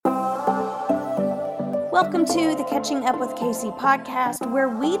Welcome to the Catching Up with Casey podcast, where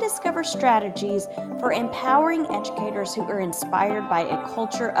we discover strategies for empowering educators who are inspired by a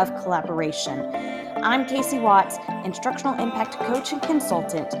culture of collaboration. I'm Casey Watts, Instructional Impact Coach and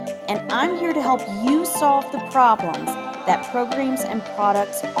Consultant, and I'm here to help you solve the problems that programs and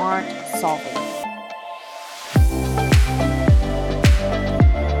products aren't solving.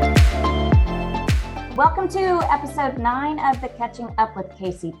 Welcome to episode 9 of the Catching Up with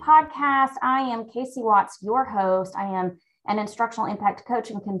Casey podcast. I am Casey Watts, your host. I am an instructional impact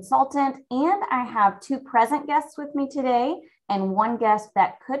coach and consultant, and I have 2 present guests with me today and 1 guest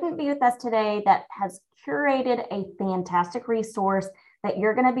that couldn't be with us today that has curated a fantastic resource that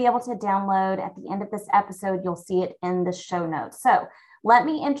you're going to be able to download at the end of this episode. You'll see it in the show notes. So let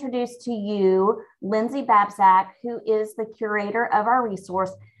me introduce to you Lindsay Babsack, who is the curator of our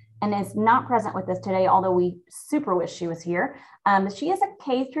resource and is not present with us today, although we super wish she was here. She is a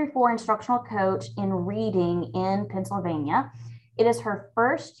K-4 instructional coach in reading in Pennsylvania. It is her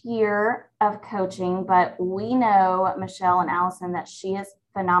first year of coaching, but we know, Michelle and Allison, that she is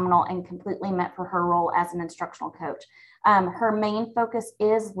phenomenal and completely meant for her role as an instructional coach. Her main focus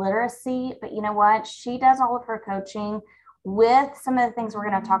is literacy, but you know what? She does all of her coaching with some of the things we're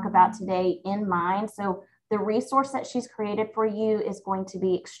going to talk about today in mind. So the resource that she's created for you is going to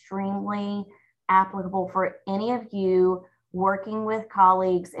be extremely applicable for any of you working with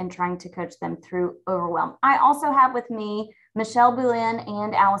colleagues and trying to coach them through Overwhelm. I also have with me Michelle Boulin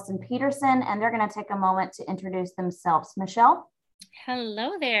and Allison Peterson, and they're going to take a moment to introduce themselves. Michelle?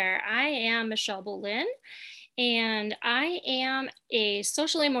 Hello there. I am Michelle Boulin, and I am a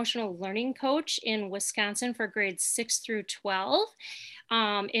social emotional learning coach in Wisconsin for grades 6 through 12.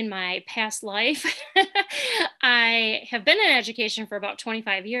 In my past life, I have been in education for about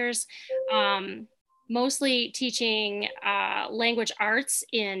 25 years, mostly teaching language arts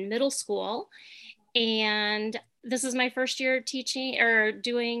in middle school. And this is my first year teaching or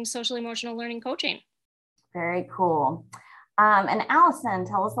doing social emotional learning coaching. Very cool. And Allison,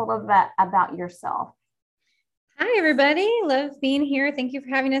 tell us a little bit about yourself. Hi, everybody. Love being here. Thank you for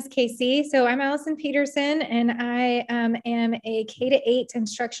having us, Casey. So I'm Allison Peterson, and I am a K-8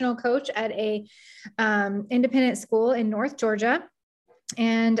 instructional coach at a independent school in North Georgia.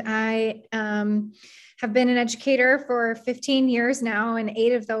 And I have been an educator for 15 years now, and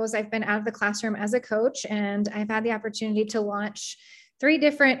 8 of those I've been out of the classroom as a coach. And I've had the opportunity to launch 3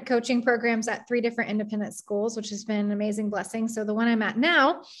 different coaching programs at 3 different independent schools, which has been an amazing blessing. So the one I'm at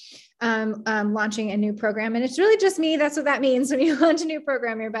now, launching a new program, and it's really just me. That's what that means when you launch a new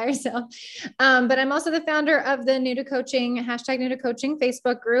program, you're by yourself. But I'm also the founder of the New to Coaching, #New to Coaching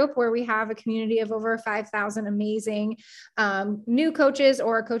Facebook group, where we have a community of over 5,000 amazing new coaches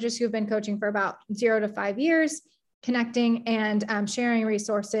or coaches who've been coaching for about 0 to 5 years, connecting and sharing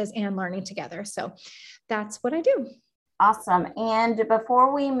resources and learning together. So that's what I do. Awesome. And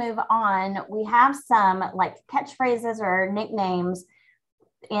before we move on, we have some like catchphrases or nicknames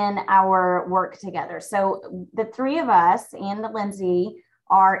in our work together. So the 3 of us and the Lindsay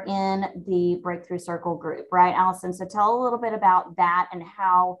are in the Breakthrough Circle group, right, Allison? So tell a little bit about that and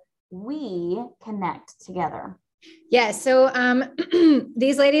how we connect together. Yeah. So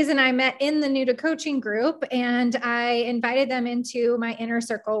these ladies and I met in the New to Coaching group, and I invited them into my inner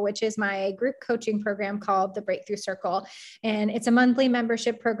circle, which is my group coaching program called the Breakthrough Circle. And it's a monthly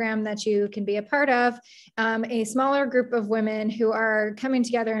membership program that you can be a part of, a smaller group of women who are coming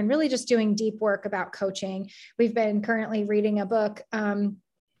together and really just doing deep work about coaching. We've been currently reading a book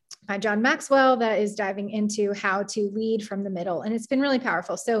by John Maxwell that is diving into how to lead from the middle. And it's been really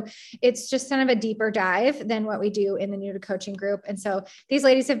powerful. So it's just kind of a deeper dive than what we do in the New to Coaching group. And so these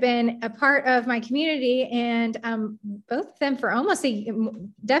ladies have been a part of my community, and both of them for almost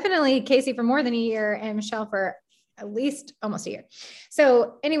definitely Casey for more than a year, and Michelle for at least almost a year.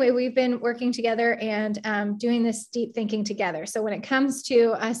 So anyway, we've been working together and doing this deep thinking together. So when it comes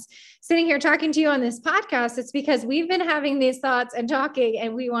to us sitting here talking to you on this podcast, it's because we've been having these thoughts and talking,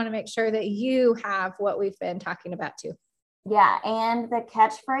 and we want to make sure that you have what we've been talking about too. Yeah. And the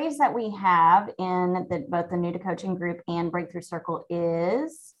catchphrase that we have in both the New to Coaching group and Breakthrough Circle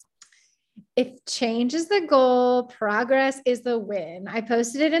is, if change is the goal, progress is the win. I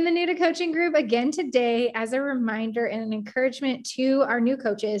posted it in the New to Coaching group again today as a reminder and an encouragement to our new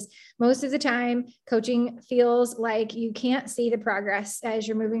coaches. Most of the time, coaching feels like you can't see the progress as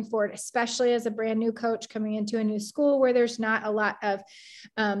you're moving forward, especially as a brand new coach coming into a new school where there's not a lot of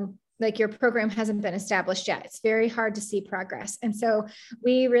like your program hasn't been established yet. It's very hard to see progress. And so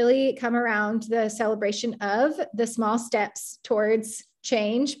we really come around the celebration of the small steps towards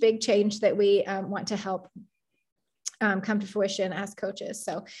change, big change that we want to help come to fruition as coaches.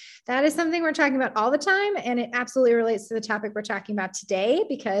 So that is something we're talking about all the time. And it absolutely relates to the topic we're talking about today,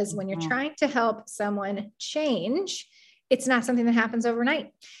 because when you're trying to help someone change, it's not something that happens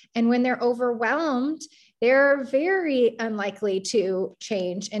overnight. And when they're overwhelmed, they're very unlikely to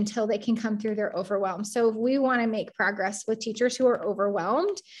change until they can come through their overwhelm. So if we want to make progress with teachers who are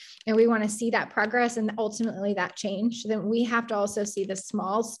overwhelmed, and we want to see that progress and ultimately that change, then we have to also see the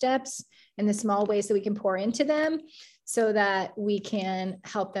small steps and the small ways that we can pour into them so that we can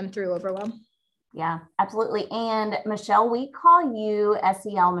help them through overwhelm. Yeah, absolutely. And Michelle, we call you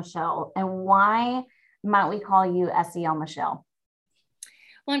SEL Michelle. And why might we call you SEL Michelle?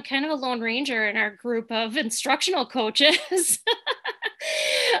 Well, I'm kind of a lone ranger in our group of instructional coaches.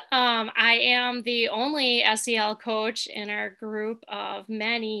 I am the only SEL coach in our group of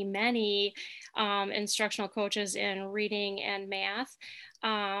many instructional coaches in reading and math.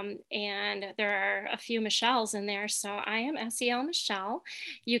 And there are a few Michelles in there. So I am SEL Michelle.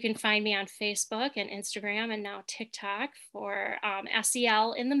 You can find me on Facebook and Instagram and now TikTok for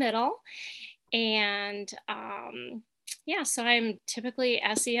SEL in the middle. And so I'm typically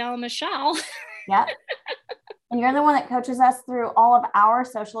SEL Michelle. Yeah. And you're the one that coaches us through all of our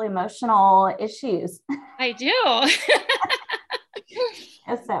social emotional issues. I do.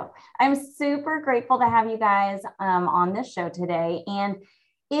 So I'm super grateful to have you guys on this show today. And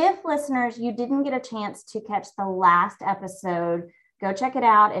if listeners, you didn't get a chance to catch the last episode, go check it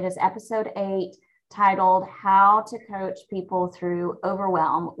out. It is episode 8, titled How to Coach People Through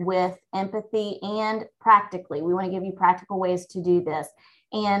Overwhelm with Empathy and Practically. We want to give you practical ways to do this.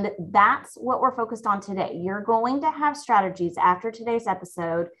 And that's what we're focused on today. You're going to have strategies after today's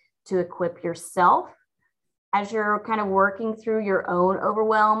episode to equip yourself as you're kind of working through your own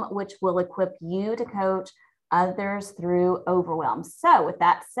overwhelm, which will equip you to coach others through overwhelm. So with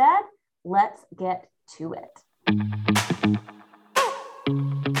that said, let's get to it.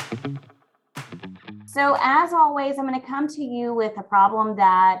 So as always, I'm going to come to you with a problem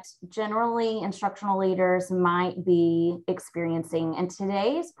that generally instructional leaders might be experiencing. And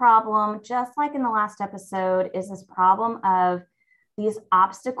today's problem, just like in the last episode, is this problem of these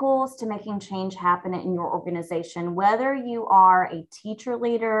obstacles to making change happen in your organization. Whether you are a teacher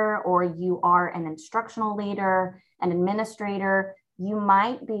leader or you are an instructional leader, an administrator, you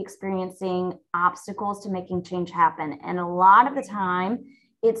might be experiencing obstacles to making change happen. And a lot of the time,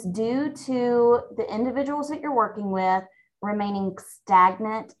 it's due to the individuals that you're working with remaining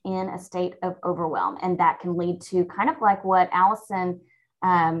stagnant in a state of overwhelm. And that can lead to kind of like what Allison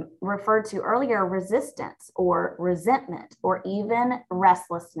referred to earlier, resistance or resentment or even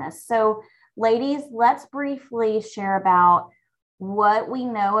restlessness. So ladies, let's briefly share about what we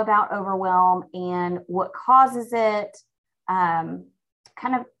know about overwhelm and what causes it. Kind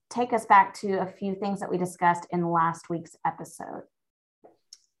of take us back to a few things that we discussed in last week's episode.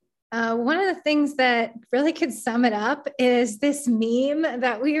 One of the things that really could sum it up is this meme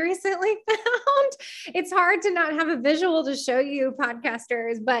that we recently found. It's hard to not have a visual to show you,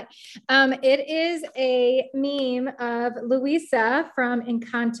 podcasters, but it is a meme of Luisa from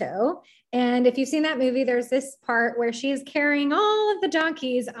Encanto. And if you've seen that movie, there's this part where she is carrying all of the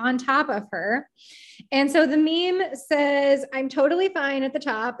donkeys on top of her. And so the meme says, I'm totally fine at the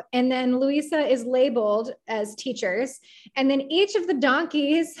top. And then Luisa is labeled as teachers. And then each of the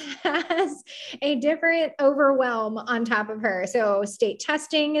donkeys has a different overwhelm on top of her. So state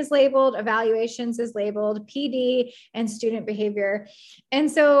testing is labeled, evaluations is labeled, PD, and student behavior. And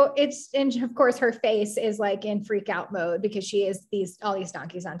so and of course her face is like in freak out mode because she is all these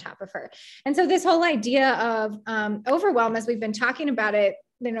donkeys on top of her. And so this whole idea of overwhelm, as we've been talking about it,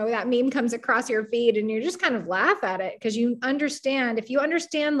 that meme comes across your feed and you just kind of laugh at it because if you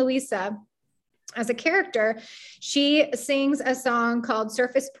understand Luisa as a character, she sings a song called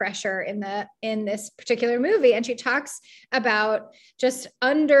Surface Pressure in this particular movie. And she talks about just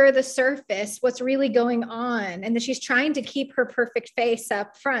under the surface, what's really going on. And that she's trying to keep her perfect face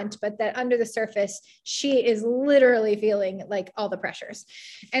up front, but that under the surface, she is literally feeling like all the pressures.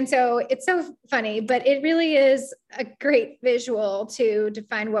 And so it's so funny, but it really is a great visual to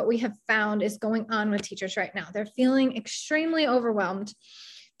define what we have found is going on with teachers right now. They're feeling extremely overwhelmed.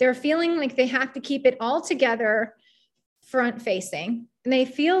 They're feeling like they have to keep it all together front facing. And they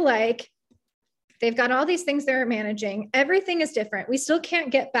feel like they've got all these things they're managing. Everything is different. We still can't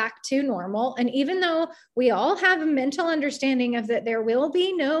get back to normal. And even though we all have a mental understanding of that there will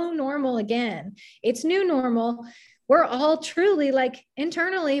be no normal again, it's new normal. we're all truly like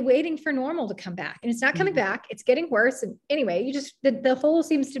internally waiting for normal to come back, and it's not coming back. It's getting worse. And anyway, you just, the hole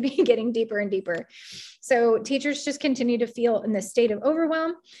seems to be getting deeper and deeper. So teachers just continue to feel in this state of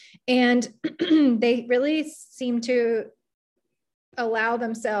overwhelm, and they really seem to allow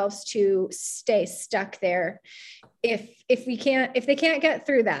themselves to stay stuck there. If they can't get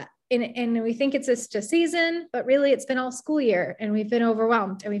through that, and we think it's just a season, but really it's been all school year and we've been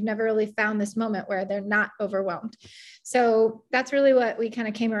overwhelmed, and we've never really found this moment where they're not overwhelmed. So that's really what we kind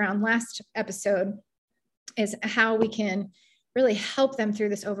of came around last episode, is how we can really help them through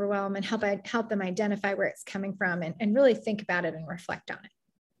this overwhelm and help them identify where it's coming from, and really think about it and reflect on it.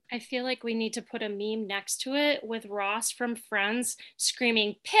 I feel like we need to put a meme next to it with Ross from Friends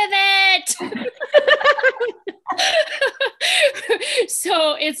screaming, "Pivot!"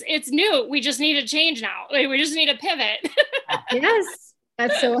 So it's new. We just need to change now. We just need to pivot. Yes,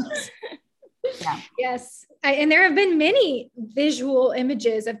 that's so awesome. Yeah. Yes. And there have been many visual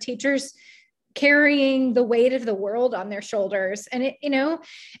images of teachers carrying the weight of the world on their shoulders. And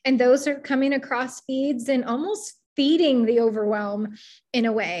and those are coming across feeds and almost feeding the overwhelm in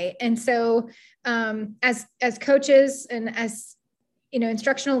a way. And so as coaches and as,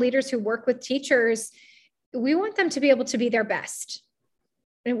 instructional leaders who work with teachers, we want them to be able to be their best.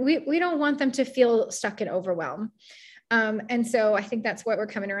 And we don't want them to feel stuck in overwhelm. And so I think that's what we're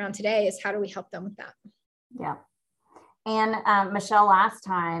coming around today, is how do we help them with that? Yeah. And Michelle, last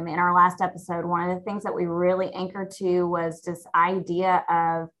time in our last episode, one of the things that we really anchored to was this idea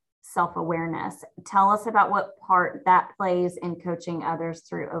of self-awareness. Tell us about what part that plays in coaching others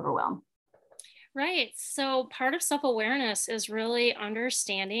through overwhelm. Right. So part of self-awareness is really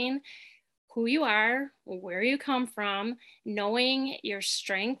understanding who you are, where you come from, knowing your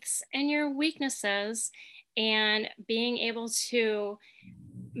strengths and your weaknesses, and being able to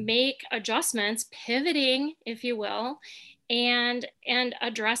make adjustments, pivoting, if you will, and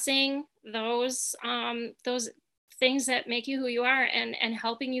addressing those things that make you who you are, and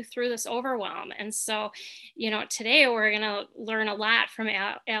helping you through this overwhelm. And so, today we're going to learn a lot from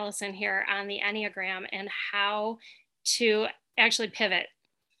Allison here on the Enneagram and how to actually pivot.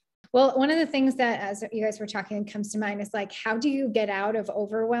 Well, one of the things that, as you guys were talking, comes to mind is like, how do you get out of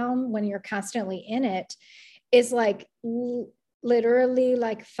overwhelm when you're constantly in it? Is like literally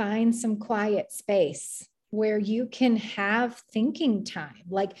like find some quiet space where you can have thinking time,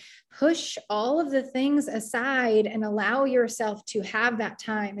 like push all of the things aside and allow yourself to have that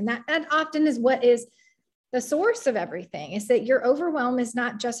time. And that often is what is the source of everything, is that your overwhelm is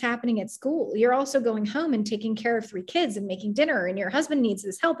not just happening at school. You're also going home and taking care of 3 kids and making dinner, and your husband needs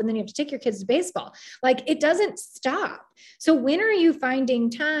this help. And then you have to take your kids to baseball. Like, it doesn't stop. So when are you finding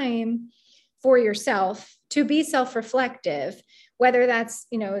time for yourself to be self-reflective? Whether that's,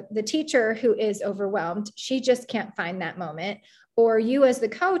 the teacher who is overwhelmed, she just can't find that moment, or you as the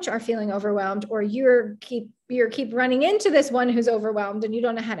coach are feeling overwhelmed, or you're keep running into this one who's overwhelmed and you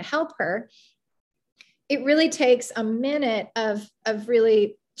don't know how to help her. It really takes a minute of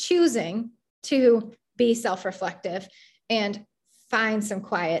really choosing to be self-reflective and find some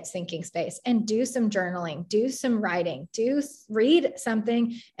quiet thinking space and do some journaling, do some writing, read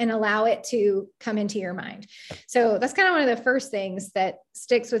something and allow it to come into your mind. So that's kind of one of the first things that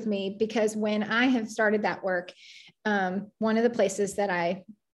sticks with me, because when I have started that work, one of the places that I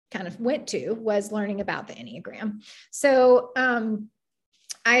kind of went to was learning about the Enneagram. So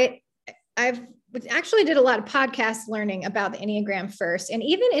I've actually did a lot of podcast learning about the Enneagram first, and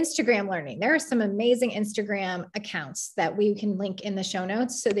even Instagram learning. There are some amazing Instagram accounts that we can link in the show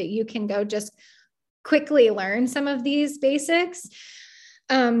notes so that you can go just quickly learn some of these basics.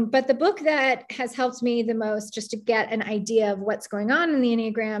 But the book that has helped me the most just to get an idea of what's going on in the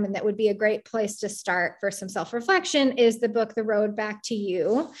Enneagram, and that would be a great place to start for some self-reflection, is the book, The Road Back to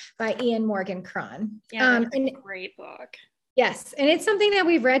You by Ian Morgan Cron. Yeah, that's a great book. Yes. And it's something that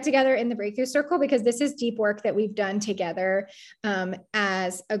we've read together in the Breakthrough Circle, because this is deep work that we've done together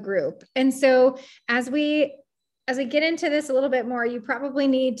as a group. And so as we get into this a little bit more, you probably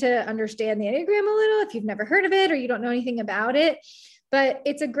need to understand the Enneagram a little if you've never heard of it or you don't know anything about it. But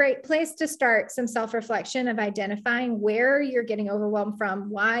it's a great place to start some self-reflection of identifying where you're getting overwhelmed from,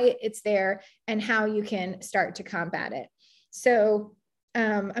 why it's there, and how you can start to combat it. So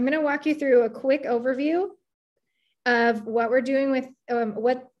I'm going to walk you through a quick overview of what we're doing with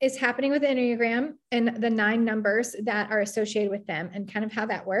what is happening with the Enneagram and the 9 numbers that are associated with them, and kind of how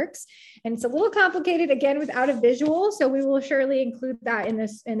that works. And it's a little complicated, again, without a visual. So we will surely include that in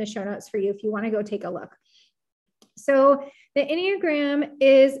the show notes for you if you want to go take a look. So the Enneagram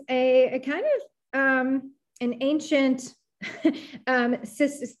is a kind of an ancient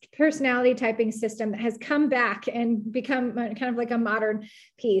personality typing system that has come back and become kind of like a modern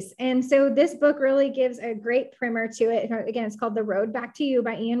piece. And so this book really gives a great primer to it. Again, it's called The Road Back to You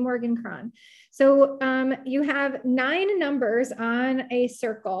by Ian Morgan-Cron. So you have 9 numbers on a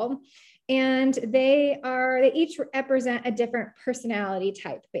circle, and they each represent a different personality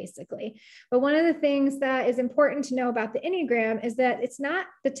type, basically. But one of the things that is important to know about the Enneagram is that it's not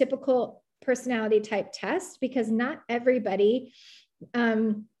the typical personality type test, because not everybody,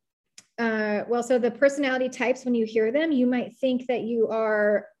 so the personality types, when you hear them, you might think that you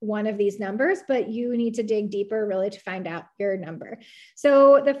are one of these numbers, but you need to dig deeper really to find out your number.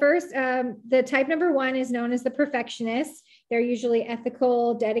 So the first, the type number 1 is known as the perfectionist. They're usually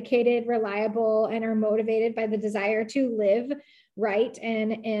ethical, dedicated, reliable, and are motivated by the desire to live right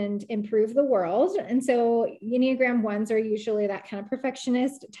and improve the world. And so Enneagram 1s are usually that kind of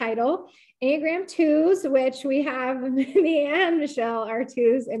perfectionist title. Enneagram 2s, which we have me and Michelle are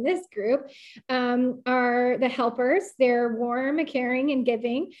 2s in this group, are the helpers. They're warm, caring, and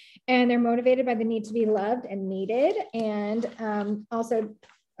giving, and they're motivated by the need to be loved and needed, and also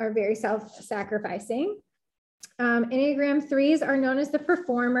are very self-sacrificing. Enneagram 3s are known as the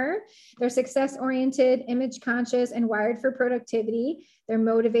performer. They're success-oriented, image-conscious, and wired for productivity. They're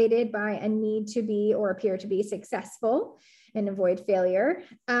motivated by a need to be or appear to be successful and avoid failure.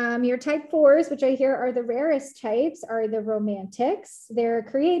 Your type 4s, which I hear are the rarest types, are the romantics. They're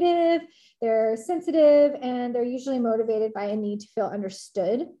creative, they're sensitive, and they're usually motivated by a need to feel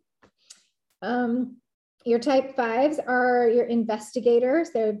understood. Your type 5s are your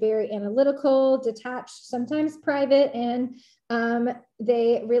investigators. They're very analytical, detached, sometimes private, and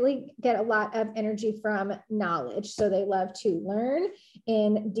they really get a lot of energy from knowledge. So they love to learn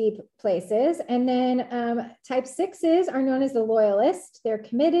in deep places. And then type 6s are known as the loyalist. They're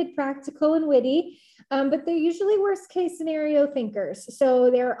committed, practical, and witty, but they're usually worst case scenario thinkers.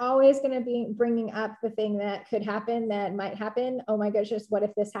 So they're always going to be bringing up the thing that could happen, that might happen. Oh my goodness, what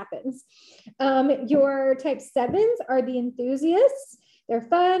if this happens? Your type 7s are the enthusiasts. They're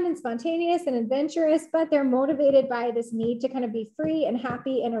fun and spontaneous and adventurous, but they're motivated by this need to kind of be free and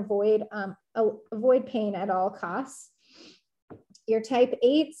happy and avoid pain at all costs. Your type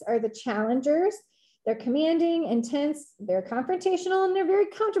 8s are the challengers. They're commanding, intense, they're confrontational, and they're very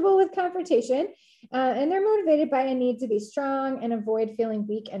comfortable with confrontation. And they're motivated by a need to be strong and avoid feeling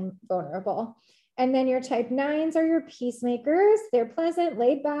weak and vulnerable. And then your type 9s are your peacemakers. They're pleasant,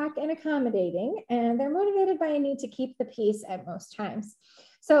 laid back, and accommodating, and they're motivated by a need to keep the peace at most times.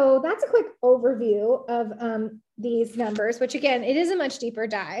 So that's a quick overview of these numbers, which again, it is a much deeper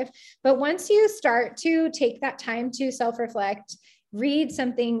dive. But once you start to take that time to self-reflect, read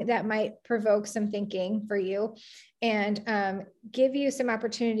something that might provoke some thinking for you and give you some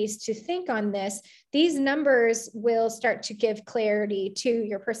opportunities to think on this, these numbers will start to give clarity to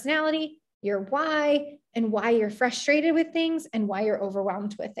your personality, your why, and why you're frustrated with things and why you're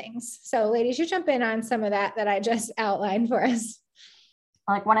overwhelmed with things. So ladies, you jump in on some of that I just outlined for us.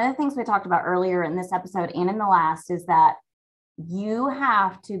 Like one of the things we talked about earlier in this episode and in the last is that you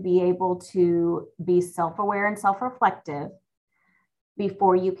have to be able to be self-aware and self-reflective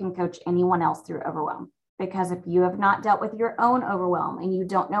before you can coach anyone else through overwhelm. Because if you have not dealt with your own overwhelm and you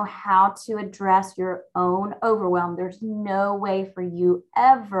don't know how to address your own overwhelm, there's no way for you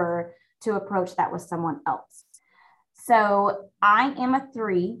ever to approach that with someone else. So I am a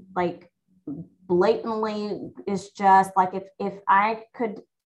 3, like blatantly is just like, if I could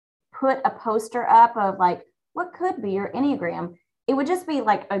put a poster up of like, what could be your Enneagram, it would just be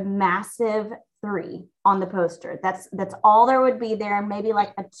like a massive 3 on the poster. That's all there would be there. Maybe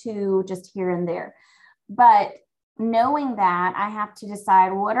like a 2 just here and there. But knowing that, I have to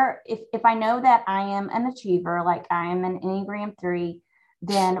decide if I know that I am an achiever, like I am an Enneagram 3,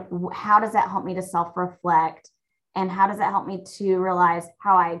 then how does that help me to self-reflect? And how does that help me to realize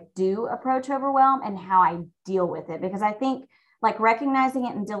how I do approach overwhelm and how I deal with it? Because I think like recognizing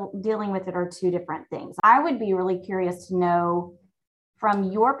it and dealing with it are 2 different things. I would be really curious to know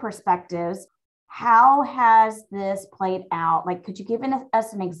from your perspectives, how has this played out? Like, could you give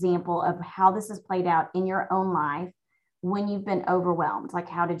us an example of how this has played out in your own life when you've been overwhelmed? Like,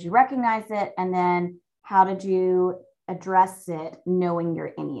 how did you recognize it? And then how did you address it knowing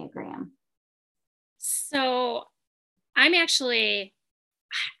your Enneagram? So I'm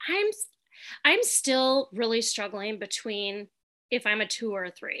still really struggling between if I'm a 2 or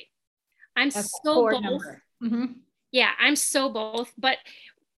a 3. I'm so both. Mm-hmm. Yeah, I'm so both. But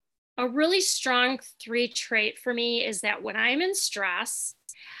a really strong 3 trait for me is that when I'm in stress,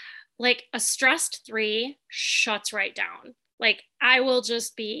 like a stressed 3 shuts right down. Like I'll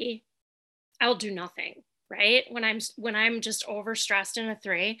do nothing. right? When I'm just overstressed in a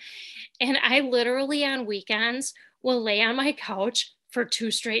 3. And I literally on weekends will lay on my couch for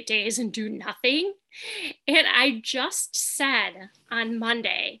 2 straight days and do nothing. And I just said on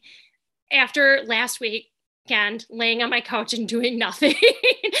Monday, after last weekend, laying on my couch and doing nothing,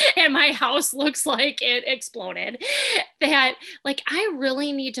 and my house looks like it exploded, that like, I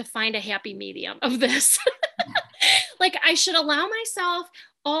really need to find a happy medium of this. Like, I should allow myself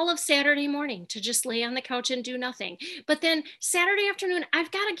all of Saturday morning to just lay on the couch and do nothing. But then Saturday afternoon,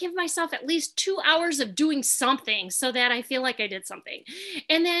 I've got to give myself at least 2 hours of doing something so that I feel like I did something.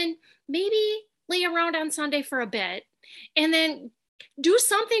 And then maybe lay around on Sunday for a bit, and then do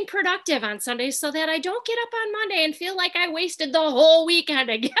something productive on Sunday so that I don't get up on Monday and feel like I wasted the whole weekend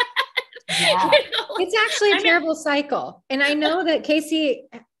again. Yeah. It's actually a terrible cycle. And I know that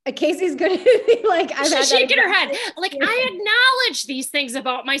Casey's going to be like, she's shaking her head. Like, I acknowledge these things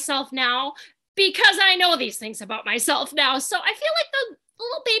about myself now because I know these things about myself now. So I feel like the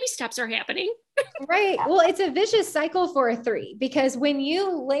little baby steps are happening. Right. Well, it's a vicious cycle for a 3, because when you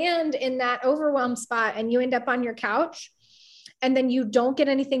land in that overwhelm spot and you end up on your couch and then you don't get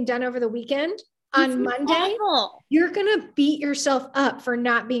anything done over the weekend, on Monday, awful. You're going to beat yourself up for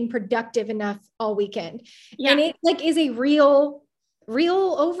not being productive enough all weekend. Yeah. And it like is a real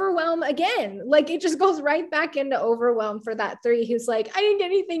overwhelm again. Like, it just goes right back into overwhelm for that 3 who's like, I didn't get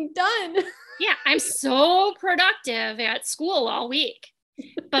anything done. Yeah. I'm so productive at school all week,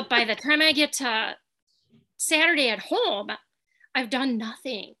 but by the time I get to Saturday at home, I've done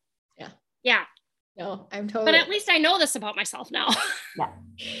nothing. Yeah. Yeah. No, I'm totally. But at least I know this about myself now. Yeah.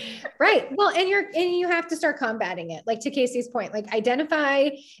 Right. Well, and you have to start combating it. Like, to Casey's point, like, identify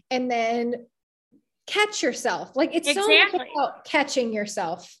and then catch yourself. Like, it's so much about catching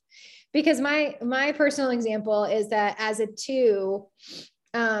yourself, because my personal example is that as a 2,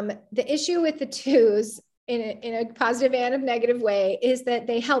 the issue with the 2s in a positive and a negative way is that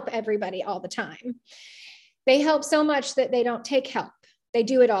they help everybody all the time. They help so much that they don't take help. They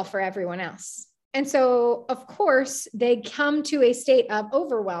do it all for everyone else. And so, of course, they come to a state of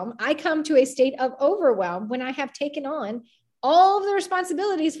overwhelm. I come to a state of overwhelm when I have taken on all of the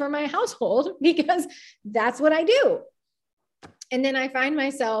responsibilities for my household, because that's what I do. And then I find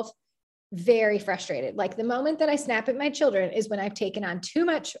myself very frustrated. Like, the moment that I snap at my children is when I've taken on too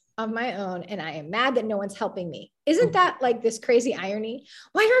much of my own and I am mad that no one's helping me. Isn't that like this crazy irony?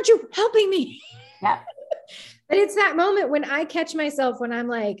 Why aren't you helping me? Yeah. But it's that moment when I catch myself when I'm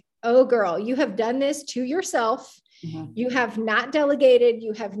like, oh girl, you have done this to yourself. Mm-hmm. You have not delegated.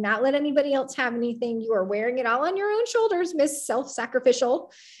 You have not let anybody else have anything. You are wearing it all on your own shoulders, Miss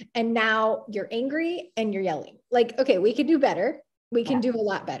Self-Sacrificial. And now you're angry and you're yelling. Like, okay, we could do better. We can do a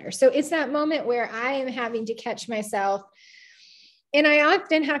lot better. So it's that moment where I am having to catch myself. And I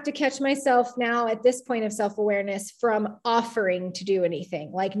often have to catch myself now at this point of self-awareness from offering to do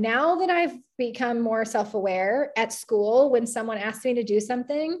anything. Like, now that I've become more self-aware at school, when someone asks me to do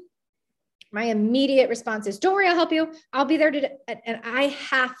something, my immediate response is, don't worry, I'll help you. I'll be there to, and I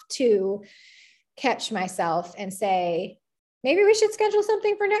have to catch myself and say, maybe we should schedule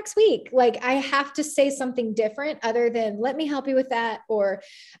something for next week. Like, I have to say something different other than, let me help you with that, or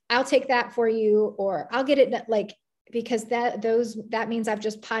I'll take that for you, or I'll get it. Like, because that means I've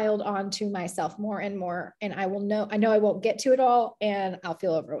just piled on to myself more and more, and I know I won't get to it all, and I'll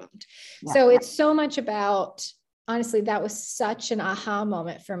feel overwhelmed. Yeah. So it's so much about, honestly, that was such an aha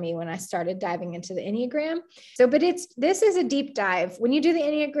moment for me when I started diving into the Enneagram. So, but this is a deep dive. When you do the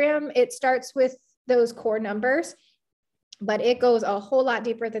Enneagram, it starts with those core numbers, but it goes a whole lot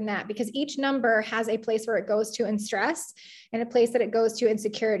deeper than that, because each number has a place where it goes to in stress and a place that it goes to in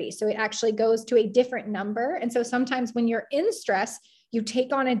security. So it actually goes to a different number. And so sometimes when you're in stress, you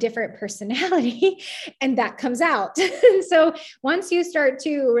take on a different personality and that comes out. And so once you start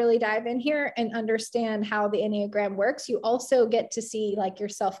to really dive in here and understand how the Enneagram works, you also get to see like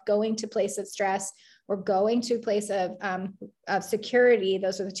yourself going to place of stress or going to a place of security.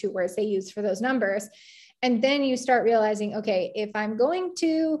 Those are the 2 words they use for those numbers. And then you start realizing, okay, if I'm going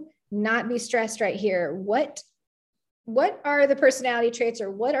to not be stressed right here, what are the personality traits, or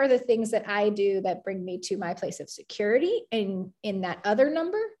what are the things that I do that bring me to my place of security in that other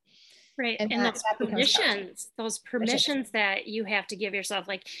number? Right. And those permissions that you have to give yourself,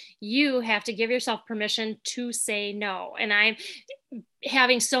 like, you have to give yourself permission to say no. And I'm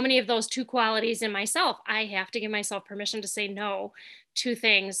having so many of those 2 qualities in myself. I have to give myself permission to say no to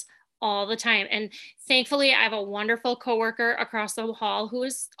things all the time. And thankfully, I have a wonderful coworker across the hall who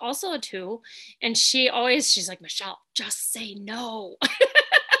is also a 2. And she's like, Michelle, just say no.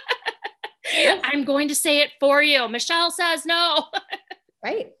 I'm going to say it for you. Michelle says no.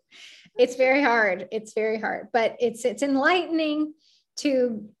 Right. It's very hard. It's very hard, but it's enlightening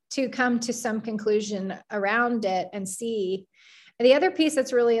to come to some conclusion around it and see. And the other piece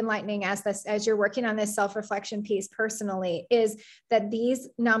that's really enlightening as you're working on this self-reflection piece personally is that these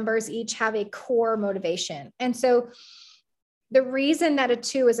numbers each have a core motivation. And so the reason that a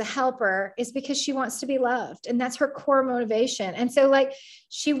 2 is a helper is because she wants to be loved, and that's her core motivation. And so like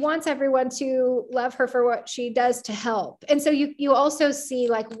she wants everyone to love her for what she does to help. And so you also see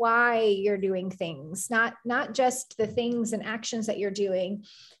like why you're doing things, not just the things and actions that you're doing,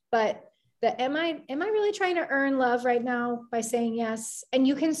 but am I really trying to earn love right now by saying yes? And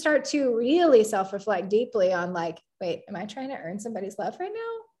you can start to really self-reflect deeply on like, wait, am I trying to earn somebody's love right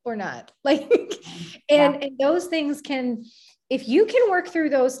now or not? Like, and those things can, if you can work through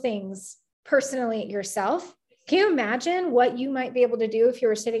those things personally yourself, can you imagine what you might be able to do if you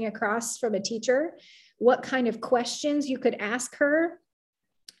were sitting across from a teacher? What kind of questions you could ask her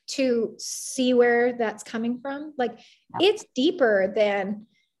to see where that's coming from? Like, it's deeper than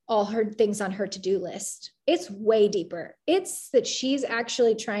all her things on her to-do list. It's way deeper. It's that she's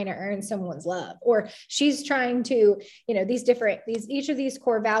actually trying to earn someone's love, or she's trying to, each of these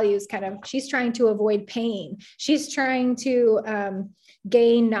core values she's trying to avoid pain. She's trying to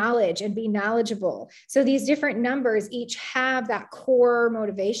gain knowledge and be knowledgeable. So these different numbers each have that core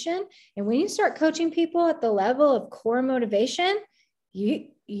motivation. And when you start coaching people at the level of core motivation, you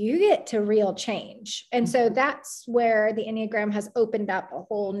get to real change. And so that's where the Enneagram has opened up a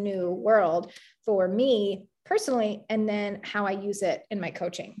whole new world for me personally, and then how I use it in my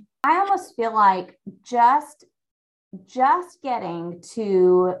coaching. I almost feel like just getting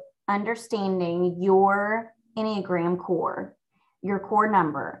to understanding your Enneagram core, your core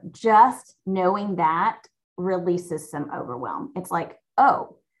number, just knowing that releases some overwhelm. It's like,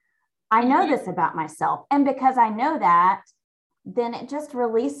 oh, I know this about myself. And because I know that, then it just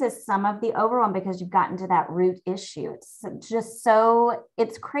releases some of the overwhelm because you've gotten to that root issue.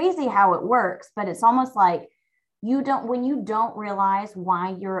 It's crazy how it works, but it's almost like when you don't realize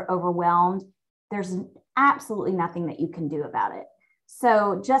why you're overwhelmed, there's absolutely nothing that you can do about it.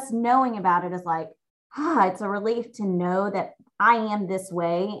 So just knowing about it is like, it's a relief to know that I am this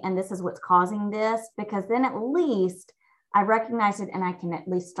way and this is what's causing this, because then at least I recognize it and I can at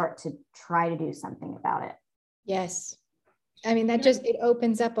least start to try to do something about it. Yes. I mean, it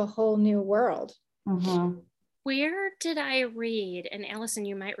opens up a whole new world. Mm-hmm. Where did I read, and Allison,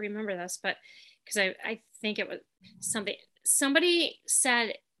 you might remember this, but because I think it was somebody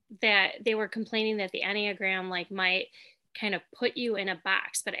said that they were complaining that the Enneagram might kind of put you in a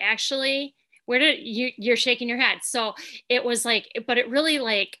box, but actually you're shaking your head. So it was but it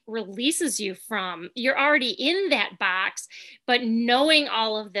really releases you from, you're already in that box, but knowing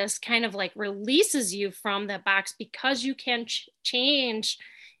all of this kind of releases you from that box, because you can change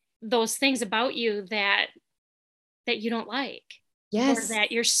those things about you that you don't like. Yes. Or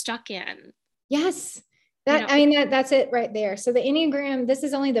that you're stuck in. Yes. That's it right there. So the Enneagram, this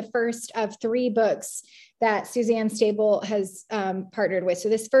is only the first of 3 books that Suzanne Stable has partnered with. So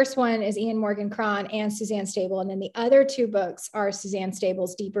this first one is Ian Morgan Cron and Suzanne Stable. And then the other 2 books are Suzanne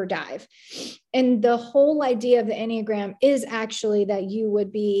Stable's Deeper Dive. And the whole idea of the Enneagram is actually that you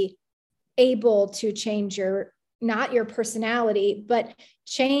would be able to change not your personality, but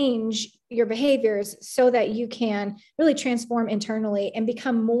change your behaviors so that you can really transform internally and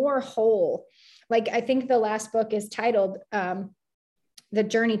become more whole. I think the last book is titled The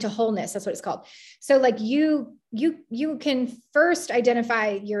Journey to Wholeness. That's what it's called. So you can first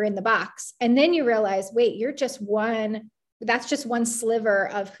identify you're in the box, and then you realize, wait, that's just one sliver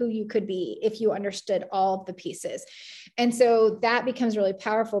of who you could be if you understood all of the pieces. And so that becomes really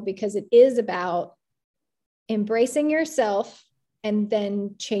powerful, because it is about embracing yourself and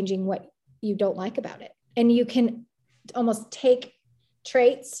then changing what you don't like about it. And you can almost take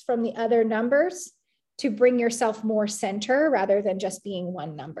traits from the other numbers to bring yourself more center rather than just being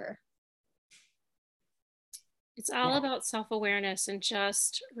one number. It's all about self-awareness and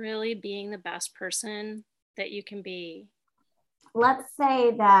just really being the best person that you can be. Let's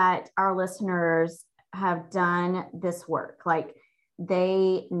say that our listeners have done this work.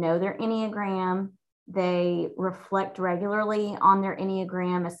 They know their Enneagram, they reflect regularly on their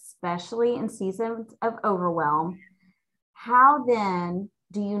Enneagram, especially in seasons of overwhelm. How then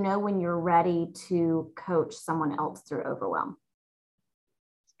do you know when you're ready to coach someone else through overwhelm?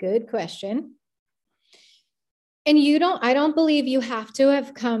 Good question. And I don't believe you have to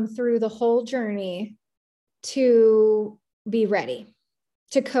have come through the whole journey to be ready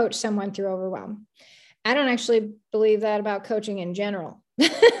to coach someone through overwhelm. I don't actually believe that about coaching in general.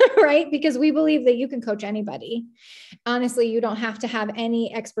 right? Because we believe that you can coach anybody. Honestly, you don't have to have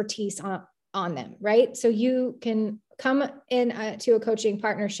any expertise on them, right? So you can come in to a coaching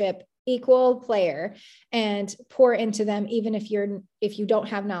partnership, equal player, and pour into them, even if you don't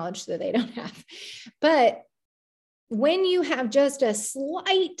have knowledge that they don't have. But when you have just a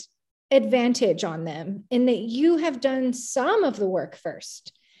slight advantage on them in that you have done some of the work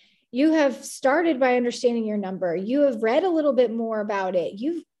first, you have started by understanding your number, you have read a little bit more about it,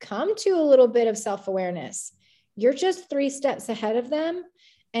 you've come to a little bit of self-awareness, you're just 3 steps ahead of them.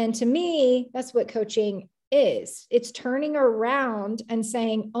 And to me, that's what coaching is. It's turning around and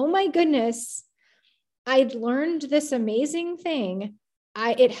saying, oh my goodness, I'd learned this amazing thing.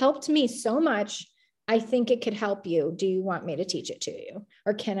 It helped me so much. I think it could help you. Do you want me to teach it to you?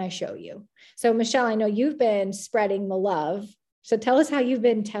 Or can I show you? So Michelle, I know you've been spreading the love. So tell us how you've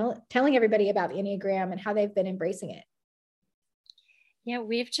been telling everybody about the Enneagram and how they've been embracing it. Yeah,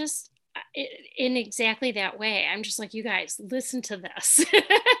 we've just, in exactly that way. I'm just like, you guys, listen to this.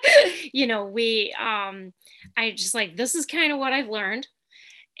 I just like, this is kind of what I've learned.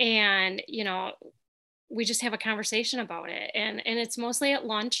 And, we just have a conversation about it. And it's mostly at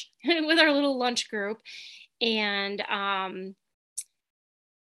lunch with our little lunch group. And,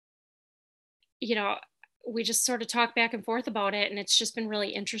 we just sort of talk back and forth about it. And it's just been really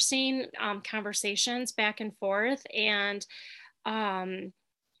interesting conversations back and forth. And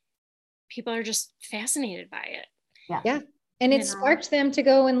people are just fascinated by it. Yeah. And it sparked them to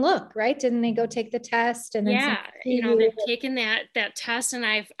go and look, right? Didn't they go take the test? And then they've taken that test, and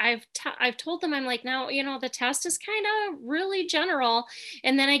I've told them, I'm like, now, the test is kind of really general.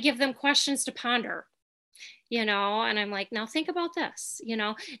 And then I give them questions to ponder, and I'm like, now think about this,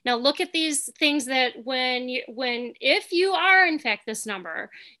 now look at these things that if you are in fact this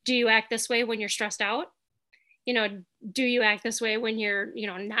number, do you act this way when you're stressed out? Do you act this way when you're,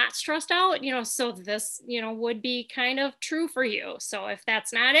 not stressed out? So this, would be kind of true for you. So if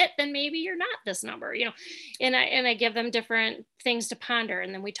that's not it, then maybe you're not this number, and I give them different things to ponder.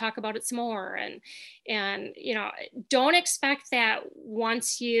 And then we talk about it some more. And don't expect that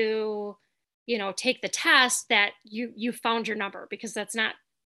once you take the test that you found your number, because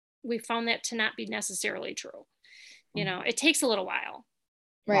we found that to not be necessarily true. It takes a little while.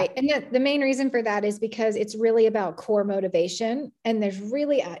 Right. And the main reason for that is because it's really about core motivation. And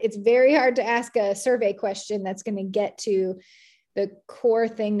it's very hard to ask a survey question that's going to get to the core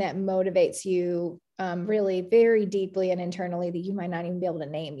thing that motivates you really very deeply and internally that you might not even be able to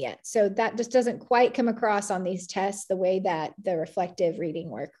name yet. So that just doesn't quite come across on these tests the way that the reflective reading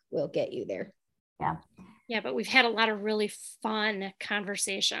work will get you there. Yeah. Yeah. But we've had a lot of really fun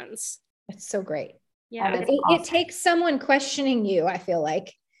conversations. It's so great. Yeah. It takes someone questioning you, I feel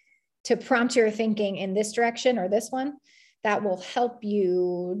like, to prompt your thinking in this direction or this one that will help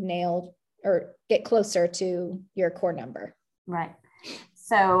you nail or get closer to your core number. Right.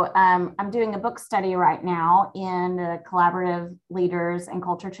 So I'm doing a book study right now in the Collaborative Leaders and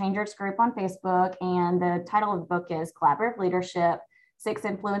Culture Changers group on Facebook. And the title of the book is Collaborative Leadership, 6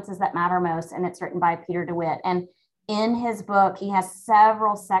 Influences That Matter Most. And it's written by Peter DeWitt. And in his book, he has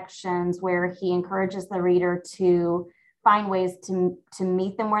several sections where he encourages the reader to find ways to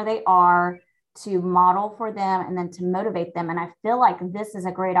meet them where they are, to model for them, and then to motivate them. And I feel like this is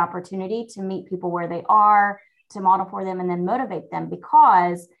a great opportunity to meet people where they are, to model for them, and then motivate them.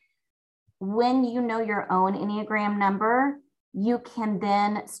 Because when you know your own Enneagram number, you can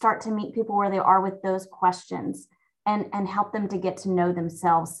then start to meet people where they are with those questions and help them to get to know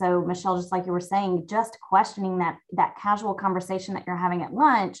themselves. So Michelle, just like you were saying, just questioning that casual conversation that you're having at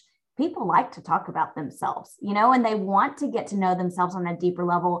lunch, people like to talk about themselves, and they want to get to know themselves on a deeper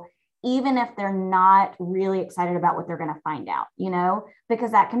level, even if they're not really excited about what they're going to find out,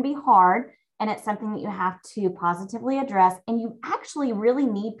 because that can be hard. And it's something that you have to positively address. And you actually really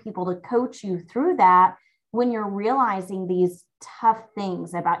need people to coach you through that when you're realizing these tough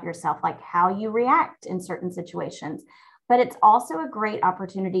things about yourself, like how you react in certain situations. But it's also a great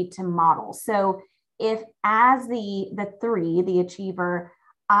opportunity to model. So if as the achiever,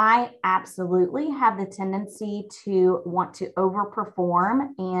 I absolutely have the tendency to want to overperform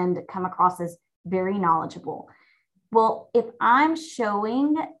and come across as very knowledgeable. Well, if I'm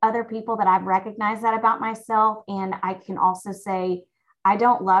showing other people that I've recognized that about myself, and I can also say, I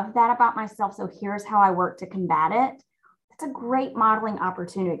don't love that about myself, so here's how I work to combat it, it's a great modeling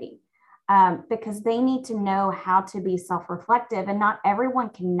opportunity because they need to know how to be self-reflective, and not everyone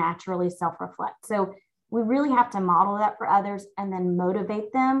can naturally self-reflect. So we really have to model that for others and then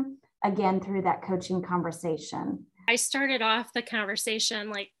motivate them again through that coaching conversation. I started off the conversation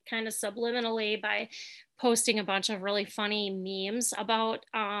like kind of subliminally by posting a bunch of really funny memes about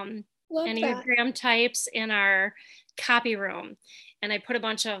Love Enneagram types in our copy room. And I put a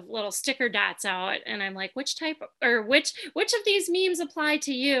bunch of little sticker dots out, and I'm like, which type or which of these memes apply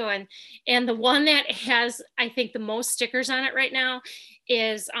to you? And the one that has, I think, the most stickers on it right now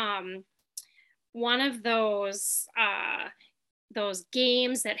is one of those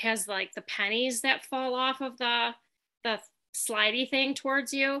games that has like the pennies that fall off of the slidey thing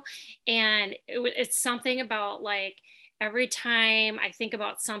towards you. And it's something about like, every time I think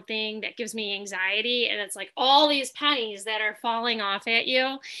about something that gives me anxiety, and it's like all these pennies that are falling off at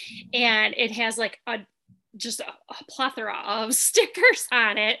you, and it has like just a plethora of stickers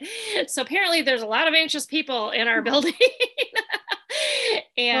on it. So apparently there's a lot of anxious people in our building.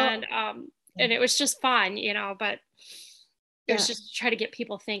 And it was just fun, but it was just to try to get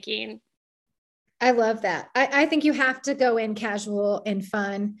people thinking. I love that. I think you have to go in casual and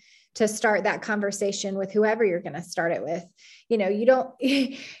fun to start that conversation with whoever you're going to start it with. You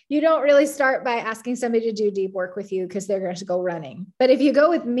don't really start by asking somebody to do deep work with you because they're going to go running. But if you go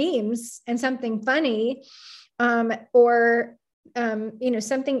with memes and something funny, or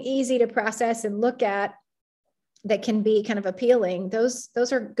something easy to process and look at that can be kind of appealing, those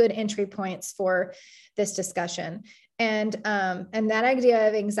are good entry points for this discussion. And that idea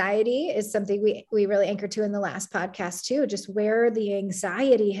of anxiety is something we really anchored to in the last podcast too, just where the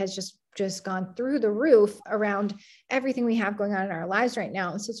anxiety has just gone through the roof around everything we have going on in our lives right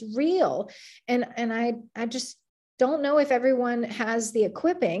now. So it's real. And I just don't know if everyone has the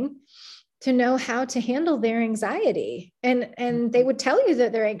equipping to know how to handle their anxiety. And they would tell you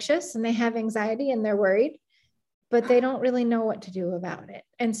that they're anxious and they have anxiety and they're worried, but they don't really know what to do about it.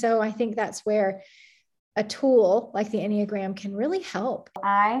 And so I think that's where a tool like the Enneagram can really help.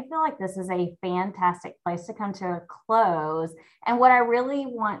 I feel like this is a fantastic place to come to a close. And what I really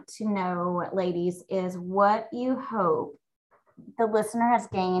want to know, ladies, is what you hope the listener has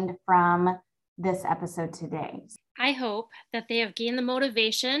gained from this episode today. I hope that they have gained the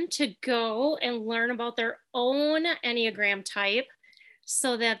motivation to go and learn about their own Enneagram type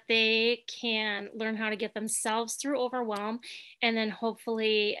so that they can learn how to get themselves through overwhelm, and then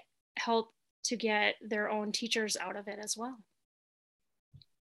hopefully help to get their own teachers out of it as well.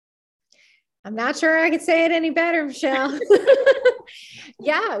 I'm not sure I could say it any better, Michelle.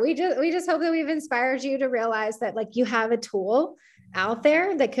 Yeah, we just hope that we've inspired you to realize that like you have a tool out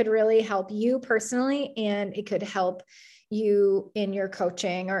there that could really help you personally, and it could help you in your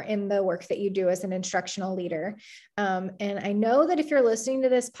coaching or in the work that you do as an instructional leader. And I know that if you're listening to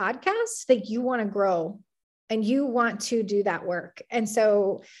this podcast, that you want to grow and you want to do that work. And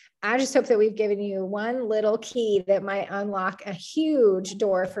so I just hope that we've given you one little key that might unlock a huge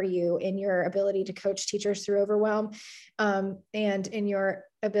door for you in your ability to coach teachers through overwhelm, and in your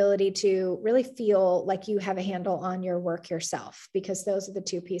ability to really feel like you have a handle on your work yourself, because those are the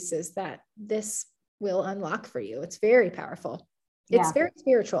two pieces that this will unlock for you. It's very powerful. It's very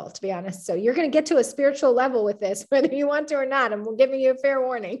spiritual, to be honest. So you're going to get to a spiritual level with this, whether you want to or not. I'm giving you a fair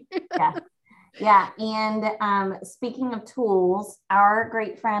warning. Yeah. And speaking of tools, our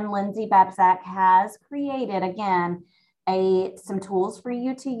great friend Lindsay Babsack has created, again, some tools for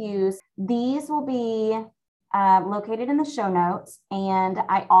you to use. These will be located in the show notes. And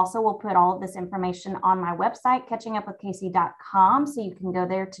I also will put all of this information on my website, catchingupwithkc.com. So you can go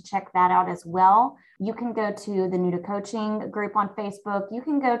there to check that out as well. You can go to the New to Coaching group on Facebook. You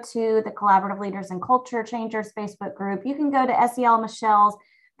can go to the Collaborative Leaders and Culture Changers Facebook group. You can go to SEL Michelle's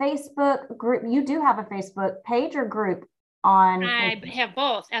Facebook group. You do have a Facebook page or group on? I have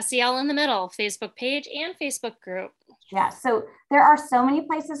both, SEL in the middle, Facebook page and Facebook group. Yeah. So there are so many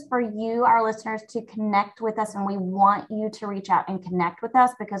places for you, our listeners, to connect with us. And we want you to reach out and connect with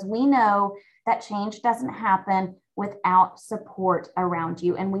us, because we know that change doesn't happen without support around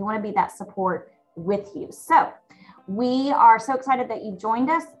you. And we want to be that support with you. So we are so excited that you joined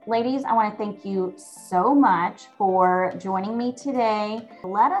us. Ladies, I want to thank you so much for joining me today.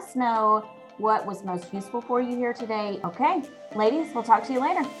 Let us know what was most useful for you here today. Okay, ladies, we'll talk to you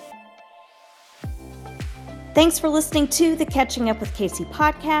later. Thanks for listening to the Catching Up with Casey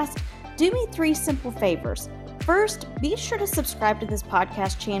podcast. Do me 3 simple favors. First, be sure to subscribe to this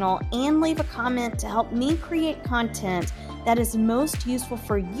podcast channel and leave a comment to help me create content that is most useful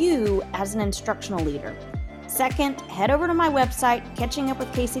for you as an instructional leader. Second, head over to my website,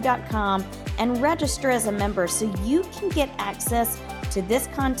 catchingupwithkc.com, and register as a member so you can get access to this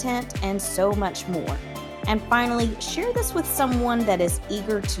content and so much more. And finally, share this with someone that is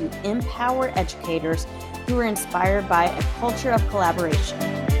eager to empower educators who are inspired by a culture of collaboration.